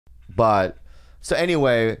But so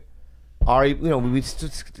anyway, Ari, you know, we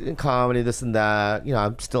in comedy, this and that. You know,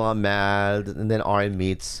 I'm still on Mad, and then Ari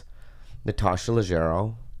meets Natasha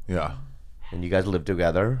Leggero. Yeah. And you guys live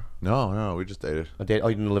together. No, we just dated. Oh,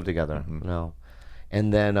 you didn't live together. No.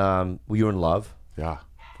 And then you were in love. Yeah,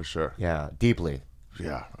 for sure. Yeah, deeply.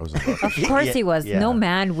 Yeah, I was in love. Of course he was. Yeah. No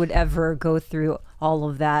man would ever go through all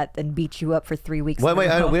of that and beat you up for 3 weeks. Wait,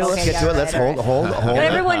 let's get to it. Let's hold. But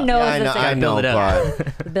everyone knows Yeah, I know, Build it up.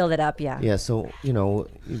 but build it up, yeah. yeah. So you know,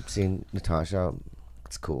 you've seen Natasha.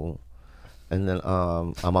 It's cool. And then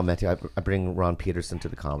I'm on Meti. I bring Ron Peterson to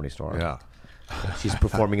the Comedy Store. Yeah. She's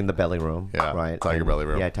performing in the Belly Room. Yeah, right. Tiger Belly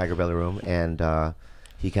Room. Yeah, Tiger Belly Room. And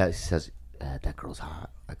he says, "That girl's hot."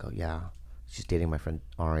 I go, "Yeah, she's dating my friend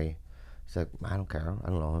Ari." He's like, "I don't care. I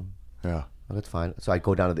don't know him." Yeah. Oh, that's fine. So I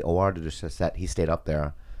go down to the OR to just set. He stayed up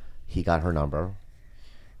there. He got her number.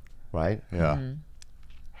 Right. Yeah.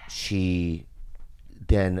 She.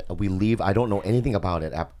 Then we leave. I don't know anything about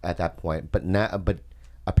it at that point. But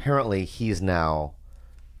apparently he's now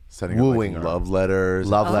Sending her, wooing like, her. love letters,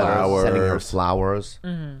 flowers, sending her flowers,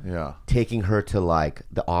 Yeah. taking her to like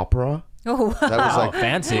the opera. Oh, wow. That was like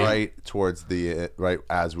fancy. right towards the right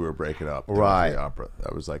as we were breaking up. That was Right. the opera.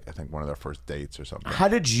 That was like I think one of their first dates or something. How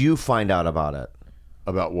did you find out about it?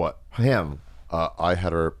 About what? Him. I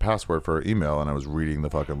had her password for her email, and I was reading the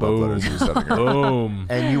fucking love letters he was sending her. Boom.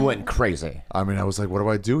 And you went crazy. I mean, I was like, what do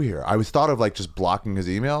I do here? I was thought of like just blocking his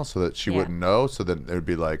email so that she wouldn't know. So then it would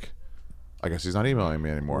be like, I guess he's not emailing me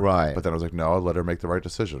anymore. Right. But then I was like, no, I'll let her make the right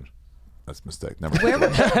decision. That's a mistake. Never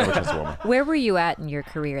trust a woman. Where were you at in your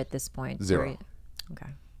career at this point? Zero.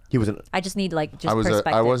 Okay. He was an. I just need like just I was.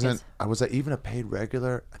 perspective. I wasn't. 'cause- I was even a paid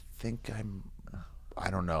regular. I think I'm. I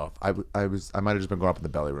don't know. I was. I might have just been going up in the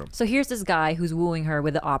belly room. So here's this guy who's wooing her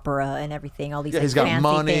with the opera and everything. All these. Yeah, like, he's got fancy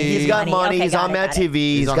money. things. He's got money. Okay, He's got on it, Mad got it. TV.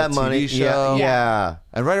 He's on got a money. TV show. Yeah.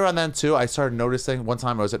 And right around then too, I started noticing. One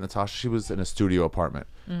time I was at Natasha. She was in a studio apartment,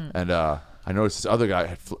 and I noticed this other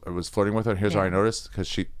guy was flirting with her. And here's how I noticed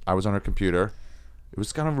because I was on her computer. It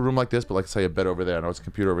was kind of a room like this, but like say a bed over there, and I was a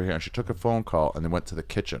computer over here. And she took a phone call and then went to the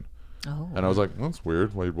kitchen. Oh. And I was like, that's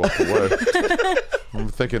weird. Why you walked away? I'm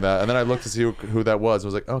thinking that, and then I looked to see who that was. I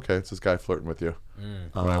was like, okay, it's this guy flirting with you. When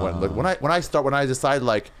I went, and looked, when I decided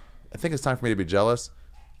like, I think it's time for me to be jealous.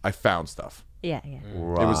 I found stuff. Yeah, yeah.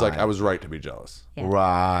 Right. It was like I was right to be jealous. Yeah.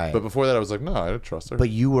 Right. But before that, I was like, no, I didn't trust her. But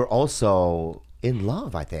you were also in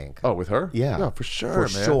love, I think. Oh, with her? Yeah. for sure, For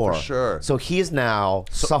man. sure. For sure. So he is now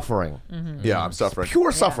suffering. Yeah, I'm suffering.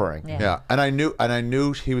 Pure suffering. Yeah. Yeah, and I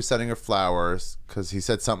knew he was sending her flowers because he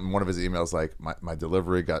said something in one of his emails like my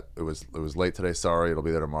delivery it was late today. Sorry, it'll be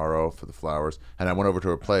there tomorrow for the flowers. And I went over to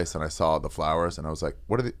her place and I saw the flowers and I was like,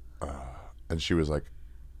 what are the? And she was like,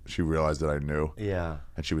 she realized that I knew. Yeah.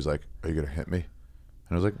 And she was like, are you gonna hit me?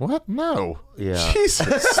 And I was like, what? No. Yeah.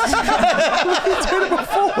 Jesus. What did you do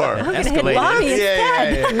before? Escalated. Mommy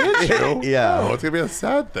instead. Hit you? Yeah. Oh, it's gonna be a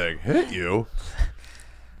sad thing. Hit you?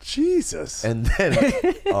 Jesus. And then,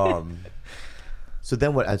 so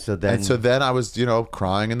then what? And so then I was,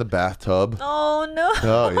 crying in the bathtub. Oh no.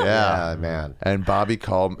 Oh yeah, yeah, man. And Bobby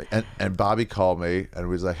called me, and Bobby called me and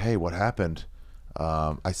was like, "Hey, what happened?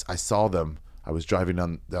 I saw them. I was driving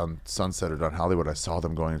down Sunset or down Hollywood. I saw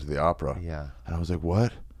them going into the opera. Yeah. And I was like,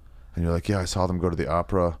 what? And you're like, yeah, I saw them go to the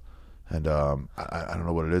opera, and I don't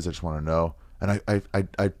know what it is. I just want to know. And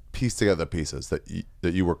I pieced together the pieces that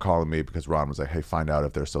you were calling me because Ron was like, hey, find out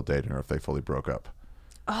if they're still dating or if they fully broke up.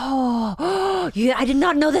 Oh, I did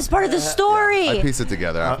not know this part of the story. I pieced it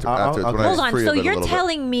together after. okay. When I Hold was on. free So of it a you're little bit.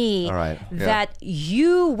 telling me All right. that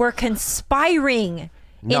you were conspiring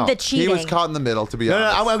No, in the cheating? He was caught in the middle, to be No,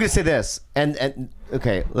 honest. I'm going to say this. And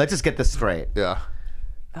okay, let's just get this straight. Yeah.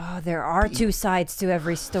 Oh, there are two sides to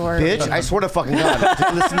every story. Bitch, I swear to fucking God.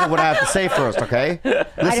 Just listen to what I have to say first, okay?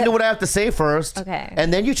 Listen to what I have to say first. Okay.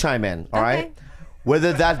 And then you chime in, all right? Okay.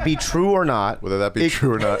 Whether that be true or not. Whether that be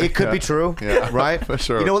true or not. It could Yeah. be true, Yeah. right? For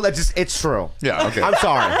sure. You know what? It's true. Yeah, okay. I'm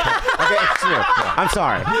sorry. Okay, it's true. I'm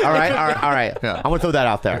sorry. All right. Yeah. I'm going to throw that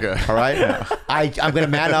out there. Okay. All right? I'm going to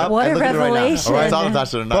man up. What and a look at it right now, revelation. all right? It's all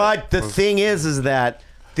Natasha tonight. But the thing is that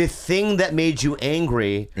the thing that made you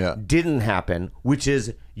angry Yeah. didn't happen, which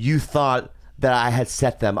is you thought that I had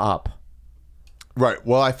set them up. Right.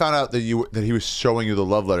 Well, I found out that he was showing you the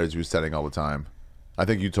love letters he was sending all the time. I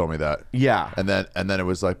think you told me that. Yeah. And then it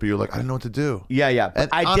was like, but you're like, I didn't know what to do. Yeah. But And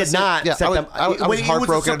I honestly, did not yeah, set I was- them. I was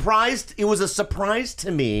heartbroken. It was a surprise to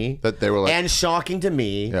me That they were like- and shocking to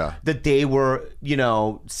me Yeah. that they were,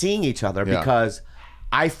 seeing each other Yeah. because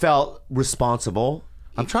I felt responsible.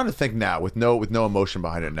 I'm trying to think now with no emotion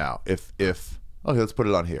behind it now. If okay, let's put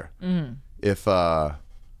it on here. If I'm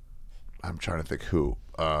trying to think who.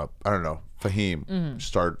 I don't know. Fahim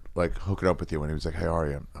started like hooking up with you, and he was like, "Hey,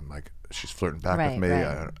 Ari," I'm like, "She's flirting back with me."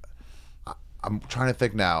 Right. I'm trying to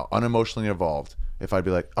think now, unemotionally involved. If I'd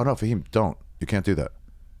be like, "Oh no, Fahim, don't. You can't do that.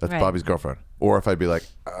 That's Right. Bobby's girlfriend." Or if I'd be like,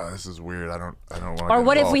 "This is weird. I don't want to." Or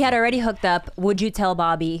what if we had already hooked up? Would you tell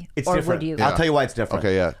Bobby? It's or different. would you? I'll tell you why it's different.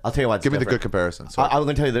 Okay, yeah. I'll tell you why it's Give me different. the good comparison. So I'm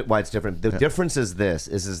going to tell you why it's different. The difference is this: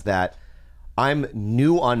 is that I'm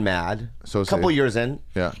new on Mad. So a couple years in.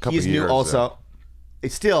 Yeah, a couple He's new years, also.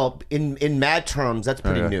 It's still in Mad terms. That's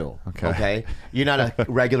pretty new. Okay. You're not a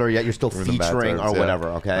regular yet. You're still in the Mad featuring terms, or yeah. whatever.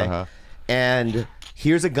 Okay. Uh-huh. And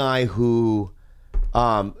here's a guy who.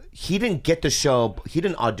 He didn't get the show. He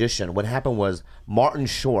didn't audition. What happened was Martin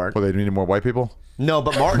Short. Well, they needed more white people. No,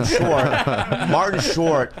 but Martin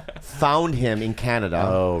Short found him in Canada.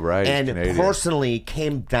 Oh, right, he's And Canadian. personally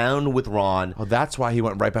came down with Ron. Oh, that's why he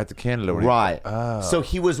went right back to Canada. When Right. Oh. So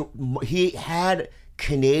he had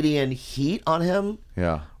Canadian heat on him.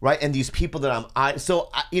 Yeah. Right. And these people that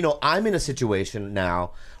I'm in a situation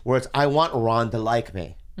now where it's I want Ron to like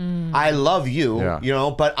me. I love you.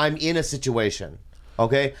 Yeah. But I'm in a situation.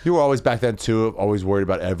 Okay. You were always back then too, always worried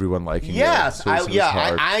about everyone liking Yes, you. So it was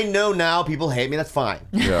hard. I know now people hate me. That's fine.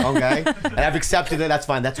 Yeah. Okay, and I've accepted it. That's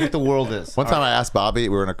fine. That's what the world is. One time I asked Bobby,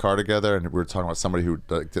 we were in a car together, and we were talking about somebody who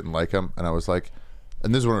like, didn't like him, and I was like,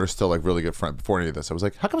 and this is when we were still like really good friends before any of this. I was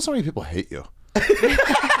like, how come so many people hate you?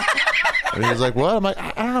 And he was like, what? I'm like,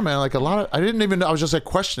 I don't know, man. Like a lot of, I didn't even know. I was just like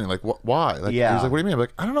questioning, like, why? Like, Yeah. He was like, what do you mean? I'm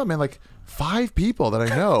like, I don't know, man. Like 5 people that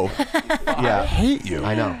I know hate you.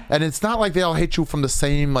 I know. And it's not like they all hate you from the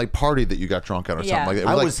same like party that you got drunk at or Yeah. something. Like, it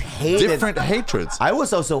I was, was like, hated. different hatreds. I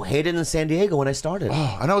was also hated in San Diego when I started.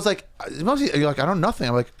 Oh, and I was like, mostly, you're like, I don't know nothing.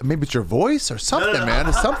 I'm like, maybe it's your voice or something, man.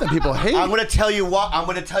 It's something people hate. I'm gonna tell you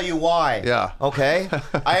why. Yeah. Okay.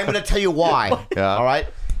 I am gonna tell you why. Yeah. All right.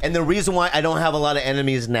 And the reason why I don't have a lot of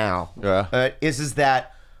enemies now, Yeah. is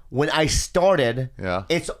that when I started, Yeah.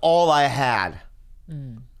 it's all I had.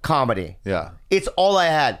 Comedy. Yeah. It's all I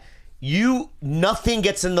had. Nothing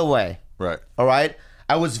gets in the way. Right. All right.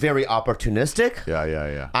 I was very opportunistic.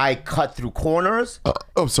 Yeah. I cut through corners.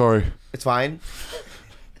 Oh, sorry. It's fine.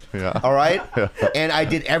 Yeah. All right. And I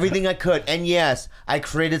did everything I could. And yes, I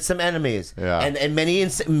created some enemies. Yeah. And in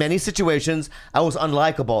many situations, I was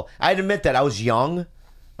unlikable. I'd admit that I was young.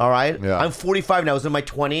 All right. Yeah. I'm 45 now. I was in my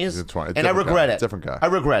 20s. You're 20. And I Different regret guy. it. Different guy. I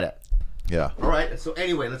regret it. Yeah. All right. So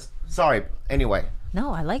anyway, Anyway.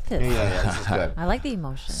 No, I like this. Yeah, this is good. I like the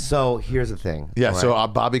emotion. So here's the thing. Yeah. all So right?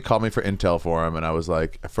 Bobby called me for intel for him, and I was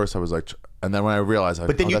like, at first I was like, and then when I realized,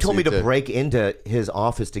 But then you that's told what me he to did. break into his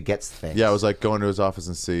office to get things. Yeah, I was like, go into his office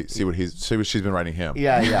and see what she's been writing him.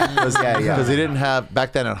 Yeah. Because he didn't have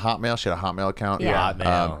back then on Hotmail. She had a Hotmail account. Yeah.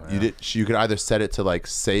 Hotmail, You could either set it to like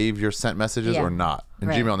save your sent messages Yeah. or not. In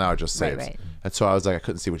Right. Gmail now it just Right, saves. right. And so I was like, I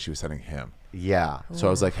couldn't see what she was sending him. Yeah. So I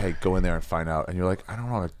was like, hey, go in there and find out. And you're like, I don't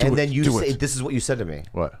know. Like, And then you do say, it. this is what you said to me.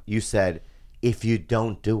 What? You said, if you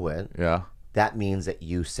don't do it, Yeah. that means that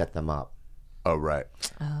you set them up. Oh, right.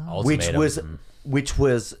 Ultimatum. Which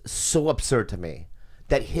was so absurd to me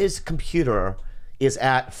that his computer is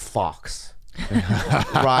at Fox.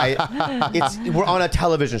 Right? We're on a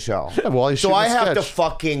television show. Yeah, well, you so shoot I a have to sketch.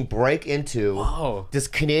 fucking break into this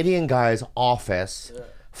Canadian guy's office,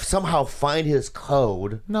 somehow find his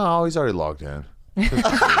code. No, he's already logged in.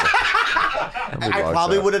 I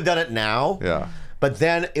probably would have done it now. Yeah. But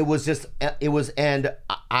then and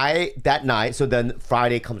I that night, so then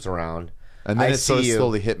Friday comes around. And then I it sort of see you.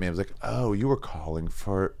 slowly hit me. I was like, oh, you were calling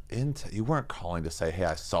for intel. You weren't calling to say, hey,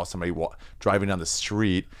 I saw somebody driving down the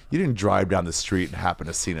street. You didn't drive down the street and happen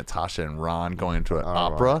to see Natasha and Ron going into an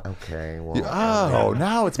opera. Okay, well,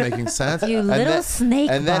 Now it's making sense. You And little then- snake,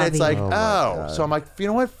 And then it's Bobby. like, so I'm like, you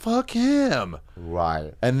know what? Fuck him.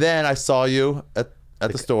 right. And then I saw you at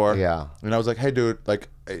the store. yeah. And I was like, hey, dude, like,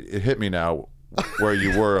 it hit me now where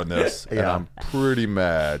you were on this. And Yeah. I'm pretty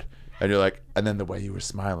mad. And you're like, and then the way you were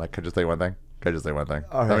smiling, like, could I just say one thing? Let me just say one thing.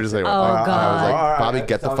 Let me just say one Oh, thing. God. I was like, All right, Bobby,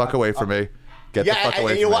 get the fuck away from me. Get the fuck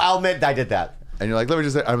away you from know me. what? I'll admit I did that. And you're like, let me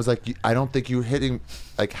just say, I was like, I don't think you hitting,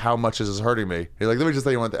 like, how much is this hurting me? You're like, let me just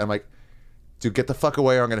say one thing. I'm like, dude, get the fuck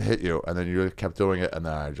away or I'm going to hit you. And then you kept doing it. And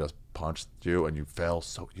then I just punched you and you fell.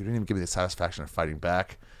 So you didn't even give me the satisfaction of fighting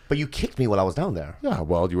back. But you kicked me while I was down there. Yeah,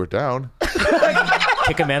 well, you were down.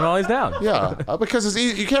 Kick a man while he's down. Yeah, because it's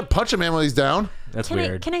easy. You can't punch a man while he's down. That's Can I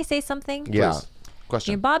weird. can I say something? Yeah. Please.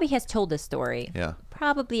 Question. Bobby has told this story. Yeah.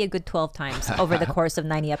 Probably a good 12 times over the course of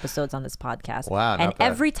 90 episodes on this podcast. Wow, not And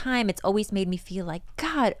bad. every time it's always made me feel like,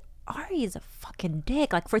 God, Ari is a fucking fucking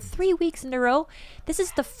dick. Like for 3 weeks in a row, this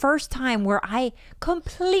is the first time where I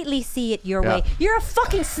completely see it your way. You're a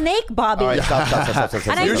fucking snake, Bobby. All right, stop.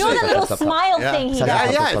 And I know that little smile thing he does.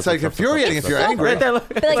 Yeah, it's like infuriating if you're angry. If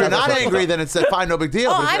you're not angry, then it's fine, no big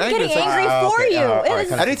deal. Oh, But if you're I'm angry, getting it's like, angry for you. all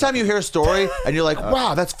right, anytime you hear a story and you're like,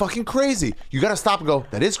 wow, that's fucking crazy, you got to stop and go,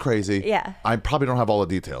 that is crazy. Yeah. I probably don't have all the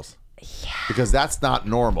details. Yeah. Because that's not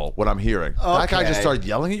normal, what I'm hearing. That guy just started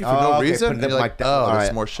yelling at you for no reason. And you're like,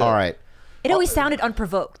 there's more shit. All right. It always sounded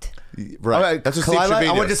unprovoked. Right. All right, That's what Steve Kalila, I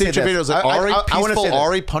Trevino. want to Steve say Trevino this. was like, Ari, I wanna say peaceful this.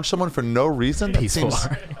 Ari punched someone for no reason? That seems,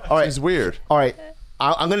 All right. seems weird. All right.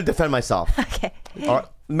 I'm going to defend myself. Okay. All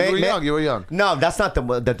right. You were young. No, that's not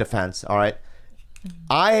the defense. All right.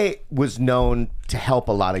 I was known to help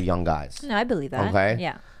a lot of young guys. No, I believe that. Okay.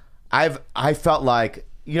 Yeah. I felt like,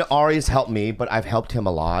 you know, Ari's helped me, but I've helped him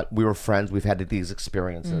a lot. We were friends. We've had these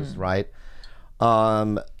experiences, right?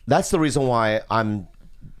 That's the reason why I'm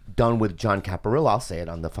done with John Caparillo. I'll say it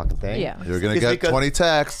on the fucking thing. Yeah. You're going to get 20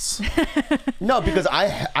 texts. No, because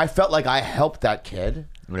I felt like I helped that kid.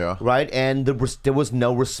 Yeah. Right? And there was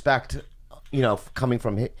no respect, you know, coming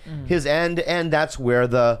from his end. And that's where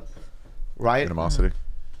right? Animosity.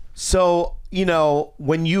 So, you know,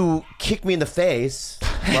 when you kick me in the face,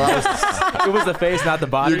 It was the face, not the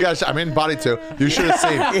body. You guys, I mean, body too. You should have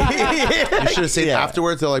seen. You should have seen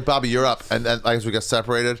afterwards. They're like, Bobby, you're up. And then, as we got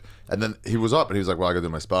separated, and then he was up, and he was like, well, I got to do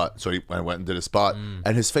my spot. So I went and did his spot,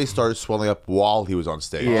 and his face started swelling up while he was on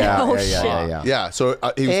stage. Yeah. Yeah. So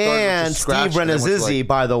he was starting And to scratch. Steve Renazizi,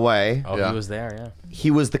 by the way, Oh, he was there, yeah.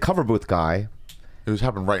 he was the cover booth guy. It was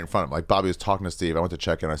happening right in front of him. Like Bobby was talking to Steve. I went to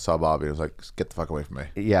check in. I saw Bobby. I was like, get the fuck away from me.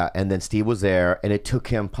 Yeah, and then Steve was there, and it took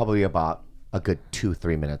him probably about a good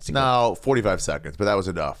 2-3 minutes to get. No, 45 seconds, but that was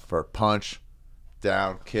enough for punch,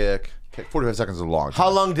 down, kick. 45 seconds is a long time. How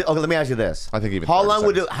long did? Okay, let me ask you this. I think even how 30 long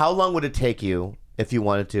would it? seconds. How long would it take you if you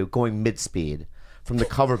wanted to going mid speed from the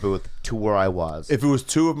cover booth to where I was? If it was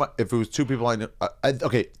two people I knew,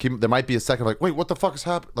 okay, there might be a second like, wait, what the fuck is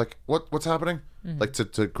happening? Like, what's happening? Like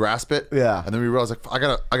to grasp it. Yeah. And then we realize like, I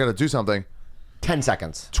gotta do something. 10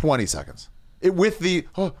 seconds. 20 seconds. It with the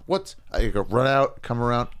I go run out, come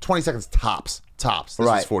around. 20 seconds tops. This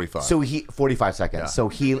is 45. So 45 seconds. Yeah. So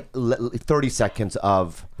 30 seconds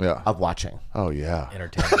of watching. Oh yeah.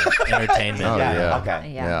 Entertainment. Oh yeah.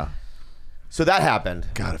 Okay. Yeah. So that happened.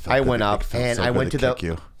 God, it felt I good went to- up it felt and so I good went to the. kick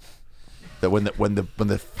you. That when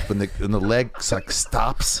the leg like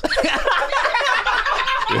stops.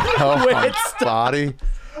 My body.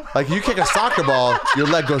 Like you kick a soccer ball, your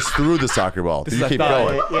leg goes through the soccer ball. You keep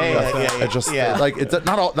going. Yeah. It just like it's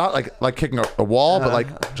not like kicking a wall, but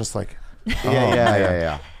like just like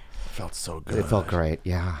Yeah. It felt so good. It felt great.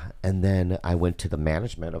 Yeah. And then I went to the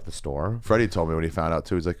management of the store. Freddie told me when he found out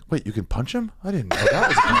too. He's like, "Wait, you can punch him? I didn't know that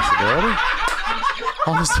was a possibility."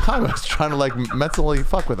 All this time I was trying to like mentally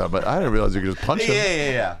fuck with him, but I didn't realize you could just punch him.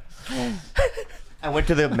 Yeah. I went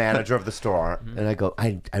to the manager of the store and I go,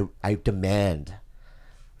 I demand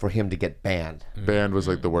for him to get banned. Band was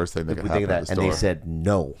like the worst thing that could happen in the store. And they said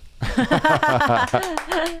no. They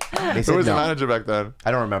Who said was the no. manager back then?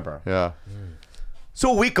 I don't remember. Yeah.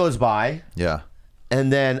 So a week goes by, Yeah.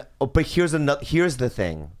 and then but here's the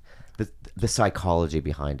thing, the psychology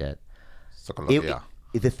behind it.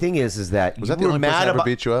 The thing is that Was you that the were only person mad that ever about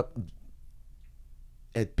beat you up?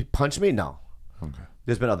 it punched me. No, Okay.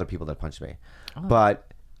 there's been other people that punched me,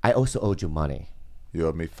 but I also owed you money, You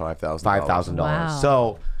owed me $5,000. $5,000. Wow.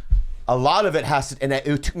 So a lot of it has to, and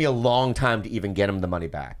it took me a long time to even get him the money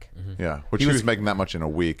back. Yeah. Which he was making that much in a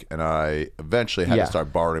week, and I eventually had to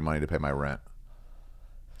start borrowing money to pay my rent.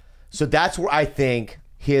 So that's where I think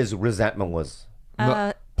his resentment was.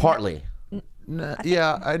 Partly.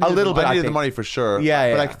 Yeah, I needed, little bit, I I needed the think. money for sure.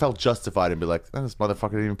 Yeah, but yeah. I felt justified and be like, this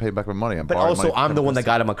motherfucker didn't even pay back my money. I'm But borrowing also, money from I'm the one that him.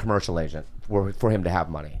 got him a commercial agent for him to have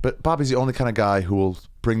money. But Bobby's the only kind of guy who will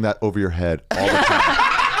bring that over your head all the time.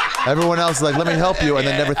 Everyone else is like, let me help you, and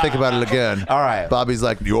then never think about it again. All right. Bobby's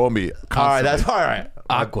like, you owe me. All right, Constantly. that's all right.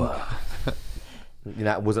 Aqua. You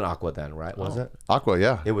know, it wasn't Aqua then, right? Was it? Aqua,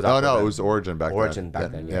 yeah. It was Oh, Aqua no, then. it was Origin back Origin then.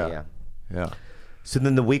 back then, yeah. Yeah. So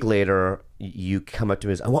then the week later, you come up to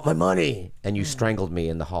me and say, I want my money. And you strangled me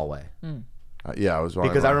in the hallway. Yeah, I was wrong.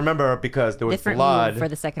 Because I remember because there was Different blood. move for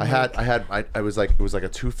the second I was like, it was like a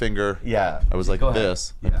 2-finger. Yeah. I was like Go ahead.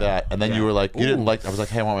 this, like that, and then you were like, you didn't like. I was like,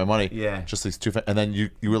 hey, I want my money. Yeah. Just these and then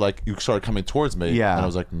you were like, you started coming towards me. Yeah. And I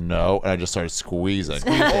was like, no, and I just started squeezing.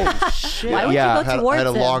 Why would Yeah. you go I towards had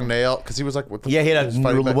a him? long nail because he was like, what the Yeah, he had was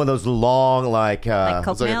fighting back. one of those long, like Coke It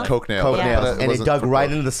was like nails? a coke nail. coke but nails. it And it wasn't dug for right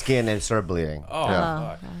coke. into the skin and it started bleeding. Oh, Yeah.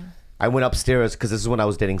 fuck. I went upstairs because this is when I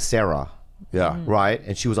was dating Sarah. Yeah. right?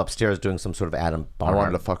 And she was upstairs doing some sort of Adam I Barnard.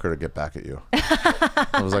 wanted to fuck her to get back at you.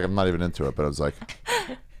 I was like, I'm not even into it, but I was like,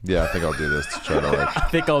 yeah, I think I'll do this to try to like I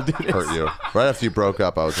think I'll do this. hurt you. Right after you broke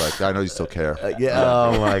up, I was like, I know you still care. Yeah.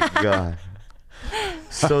 Oh my god.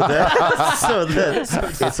 So then,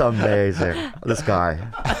 it's amazing. This guy,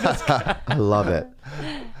 I love it.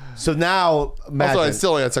 So now, imagine. Also, I still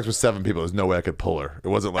only had sex with 7 people. There's no way I could pull her. It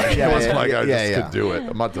wasn't like Yeah, it wasn't yeah, like I yeah, just could do it.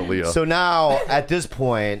 I'm not Dalia. So now, at this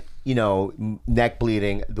point, you know, neck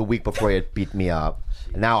bleeding the week before he had beat me up.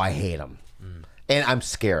 Now I hate him, and I'm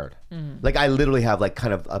scared. Like I literally have like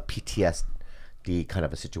kind of a PTSD kind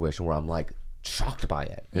of a situation where I'm like shocked by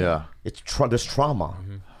it. yeah. It's there's trauma,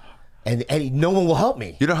 and no one will help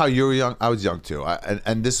me. You know how you were young? I was young too.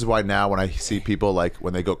 And this is why now when I see people like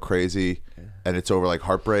when they go crazy and it's over like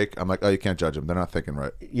heartbreak, I'm like, oh, you can't judge them. They're not thinking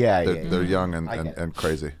right. Yeah, They're young and, I get it. and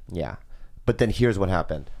crazy. Yeah, but then here's what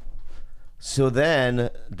happened. So then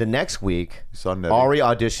the next week, saw Nettie. Ari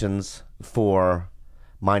auditions for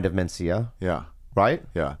Mind of Mencia, Yeah. right?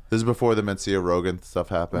 Yeah. This is before the Mencia Rogan stuff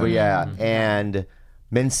happened. Well, yeah, and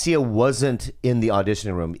Mencia wasn't in the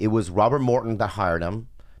auditioning room. It was Robert Morton that hired him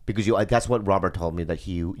because that's what Robert told me, that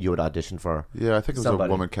you would audition for. Yeah, I think it was somebody.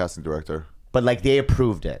 a woman casting director. But like they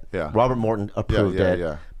approved it. Yeah. Robert Morton approved it.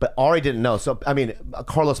 Yeah. But Ari didn't know. So I mean,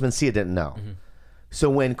 Carlos Mencia didn't know. So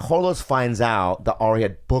when Carlos finds out that Ari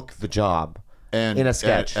had booked the job And in a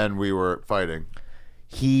sketch, and we were fighting.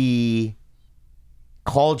 he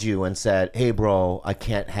called you and said, "Hey, bro, I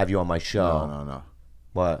can't have you on my show." No.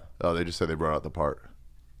 What? Oh, they just said they brought out the part.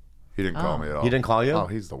 He didn't call me at all. He didn't call you? Oh,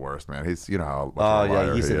 he's the worst, man. He's you know how much Oh of a yeah,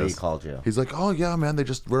 liar he said is. he called you. He's like, oh yeah, man, they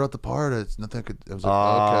just wrote out the part. It's nothing. I was like,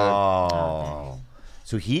 okay. Oh.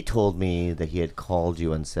 So he told me that he had called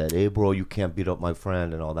you and said, "Hey, bro, you can't beat up my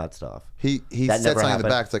friend," and all that stuff. He That said never something in the happened?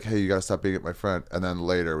 back. It's like, hey, you gotta stop being at my friend. And then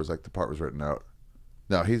later it was like the part was written out.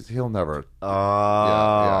 No, he'll never.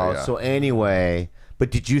 Oh. yeah. So anyway, but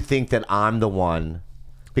did you think that I'm the one?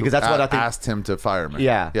 Because that's what I think. Asked him to fire me.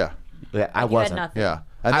 Yeah. Yeah. Yeah, I You had wasn't. nothing. Yeah.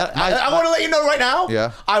 And that, I want to let you know right now.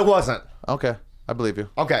 Yeah. I wasn't. okay, I believe you.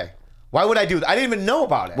 Okay. Why would I do that? I didn't even know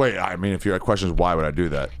about it. Wait, I mean, if your question is why would I do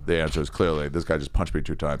that, the answer is clearly this guy just punched me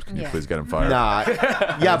 2 times. Can you Yeah. please get him fired? Nah.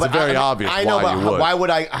 Yeah, but very obvious I know, why but you would. why would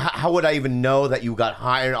I? How would I even know that you got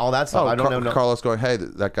hired and all that stuff? Oh, I don't know. Carlos going, hey,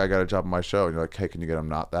 that guy got a job on my show, and you're like, hey, can you get him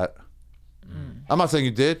not that? I'm not saying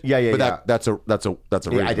you did. Yeah, But yeah. that's a Yeah, reason.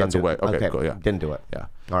 I didn't That's a do way. it. Okay, cool. Yeah. Didn't do it. Yeah.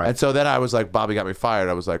 All right. And so then I was like, Bobby got me fired.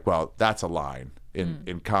 I was like, well, that's a line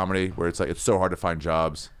in comedy where it's like it's so hard to find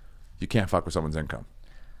jobs. You can't fuck with someone's income.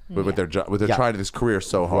 With their job, with their Yeah. trying to this career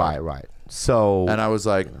so hard. Right. So And I was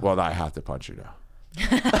like, well, I have to punch you now.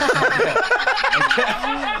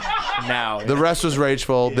 Now. The rest was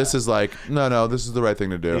rageful. This is like, no, this is the right thing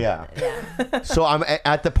to do. yeah. So I'm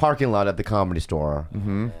at the parking lot at the Comedy Store,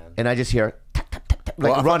 and I just hear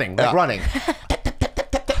like Well, running, yeah.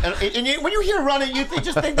 And when you hear running, you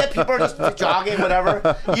just think that people are just jogging,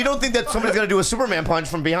 whatever. You don't think that somebody's gonna do a Superman punch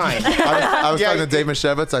from behind. I was Yeah, talking to Dave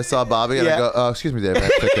Mishevitz. I saw Bobby, and I Yeah. go, excuse me, Dave, I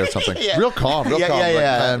have to take care of something. Yeah. Real calm. Like,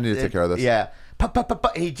 I need to take care of this. Yeah.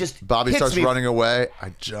 He just Bobby hits starts me, running away.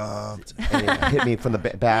 I jumped. and he hit me from the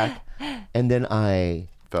back, and then I.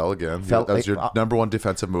 Fell again. Fell- That was your number one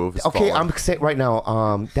defensive move. is Okay, falling. I'm saying right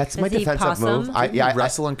now. That's my Is he defensive possum? move. Didn't you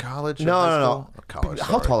wrestle in college? or No, high no, no. school? Or college.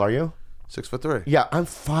 How sorry. tall are you? 6'3". Yeah, I'm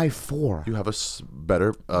 5'4". You have a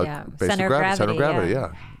better Yeah, basic center of gravity. Center of gravity,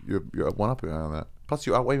 gravity. Yeah. You're one up on that. Plus,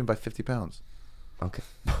 you outweigh me by 50 pounds. Okay.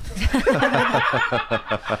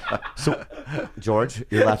 So, George,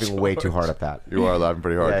 you're laughing way too hard at that. You are laughing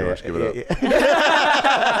pretty hard, Yeah, George. yeah, Give it up.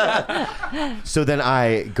 yeah. So then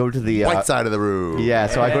I go to the White side of the room. Yeah,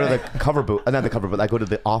 so I go to the cover booth, not the cover booth. I go to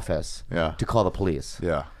the office. Yeah. To call the police.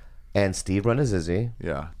 Yeah. And Steve Renazizi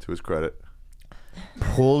Yeah. To his credit.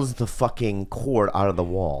 pulls the fucking cord out of the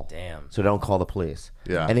wall. Damn. So don't call the police.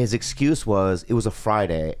 Yeah. And his excuse was it was a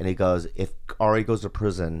Friday, and he goes, if Ari goes to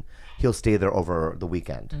prison, he'll stay there over the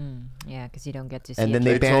weekend. Yeah, because you don't get to see. And then it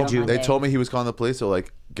they till banned you. Monday. They told me he was calling the police. So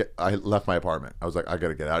like, I left my apartment. I was like, I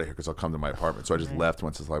gotta get out of here because I'll come to my apartment. So I just left,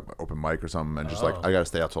 went to like open mic or something, and just like I gotta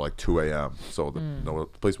stay out till like 2 a.m. so the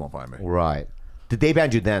police won't find me. Right. Did they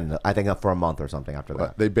ban you then? I think for a month or something after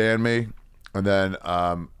that. They banned me, and then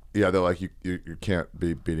yeah, they're like, you can't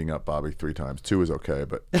be beating up Bobby 3 times. 2 is okay,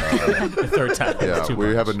 but The third time. yeah, Too we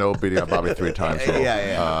much. have a no beating up Bobby 3 times rule.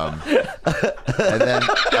 Yeah. And then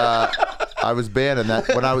I was banned, and that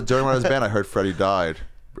when I was banned, I heard Freddie died.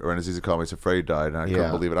 When Aziza called me, said Freddie died, and I Yeah.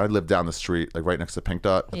 couldn't believe it. I lived down the street, like right next to Pink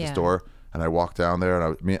Dot at the Yeah. store, and I walked down there,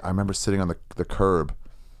 and I remember sitting on the curb,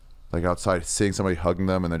 like outside, seeing somebody hugging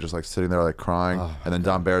them, and then just like sitting there like crying. And then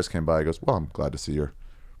Don Barris came by. He goes, "Well, I'm glad to see you're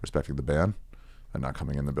respecting the ban." and not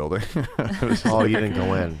coming in the building. Oh, you didn't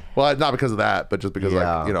go in. Well, not because of that, but just because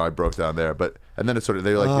Yeah. like, you know, I broke down there. But and then it's sort of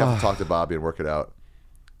they were like, you have to talk to Bobby and work it out.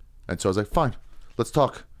 And so I was like, fine, let's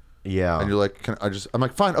talk. Yeah. And you're like, I'm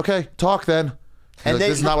like, fine, okay, talk then. And Like, then-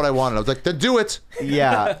 this is not what I wanted. I was like, then do it.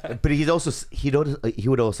 Yeah, but he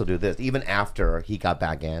would also do this even after he got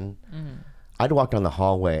back in. I'd walk down the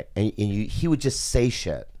hallway and he would just say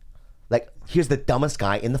shit like, "Here's the dumbest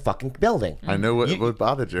guy in the fucking building." I knew what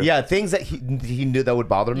bothered you. Yeah, things that he knew that would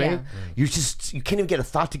bother me. Yeah. You can't even get a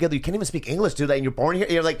thought together. You can't even speak English, dude. And you're born here.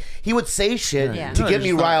 You're like, he would say shit Yeah. to No, get you're me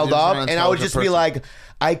just not- riled you're just up, not an and I would intelligent just be person. like,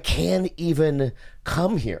 I can't even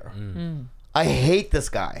come here. I hate this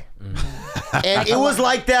guy. And it was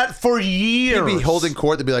like that for years. He'd be holding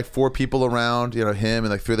court. There'd be like 4 people around, you know, him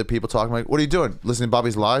and like 3 other people talking. I'm like, what are you doing? Listening to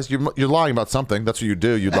Bobby's lies? You're lying about something. That's what you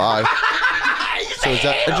do. You lie. So is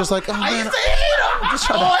that? It's just like, oh man, I'm just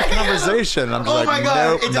trying to have a conversation. I'm just Oh like, my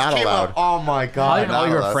god! nope, it just not came allowed. up. Oh my How god! did all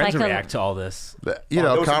your allowed. friends Psycho- react to all this? You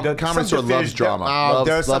know, There was comedy some sort of loves division. drama. Oh,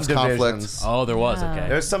 there's loves some conflict. divisions. Oh, there was. Okay.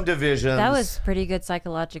 There's some divisions. That was pretty good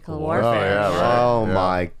psychological Oh warfare. yeah, right. Oh Yeah.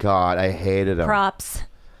 my god! I hated him. Props.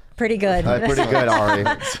 Pretty good. Pretty good, Ari.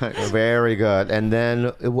 Very good. And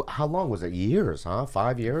then, how long was it? Years, huh?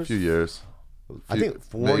 5 years? A few years. I think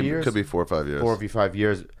 4 Maybe, years. Could be 4 or 5 years. 4 or 5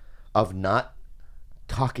 years of not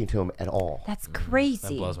talking to him at all. That's That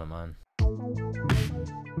crazy. blows my mind.